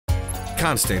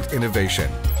constant innovation,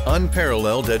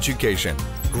 unparalleled education,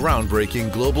 groundbreaking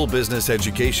global business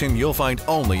education you'll find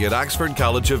only at Oxford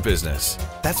College of Business.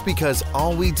 That's because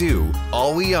all we do,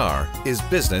 all we are, is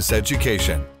business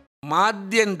education.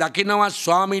 මාධ්‍යෙන් දකිනවා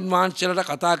ස්වාමීන්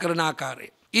වහන්සේලාට කතා කරන ආකාරය.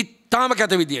 ඉතාම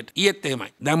කැත විදියට ඊයේත්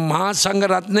එහෙමයි. දැන් මහා සංඝ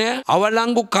රත්නය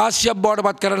අවලංගු කාසියක් බවට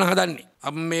පත් කරන්න හදන්නේ.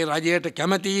 අපි මේ රජයට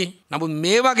කැමති. නමුත්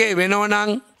මේ වගේ වෙනවනම්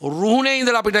රුහුණේ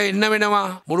ඉඳලා අපිට එන්න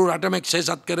වෙනවා මුළු රටම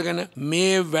එක්සේසත් කරගෙන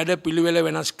මේ වැඩ පිළිවෙල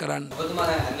වෙනස් කරන්න.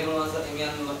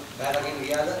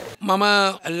 මම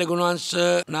ඇල්ලගුණ වංශ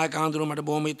නායක ආඳුන මට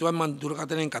බොහොම හිතුවා. මම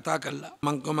දුරකථනයෙන් කතා කළා.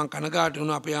 මම කනගාටු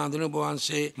වුණා අපේ ආඳුන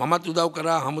වංශේ මමත් උදව්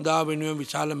කරා හමුදාව වෙනුවෙන්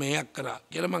විශාල මෙහෙයක් කරා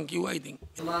කියලා මම කිව්වා. ඉතින්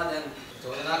ඔබතුමා දැන්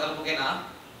චෝදනා කරපු කෙනා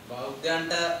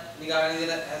බෞද්ධයන්ට නිගාගෙන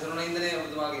ඉඳලා ඇසුරුණා ඉඳනේ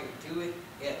ඔබතුමාගේ කිව්වේ.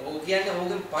 ඕක කියන්නේ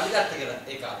ඕකෙන් පරිගත්ත කියලා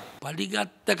ඒ කාලේ.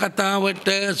 පරිගත්ත කතාවට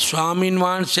ස්වාමින්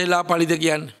වහන්සේලා පරිද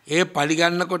කියන්නේ. ඒ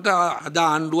පරිගන්නකොට අද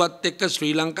ආණ්ඩුවත් එක්ක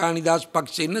ශ්‍රී ලංකා නිදහස්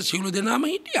පක්ෂේ ඉන්න සියලු දෙනාම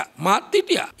හිටියා. මාත්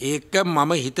හිටියා. ඒක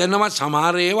මම හිතනවා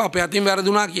සමහර ඒවා අපේ අතින්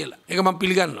වැරදුනා කියලා. ඒක මම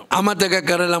පිළිගන්නවා. අමතක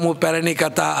කරලමු පැරණි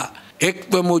කතා.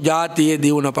 එක්වමු ජාතියේ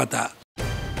දියුණ පතා.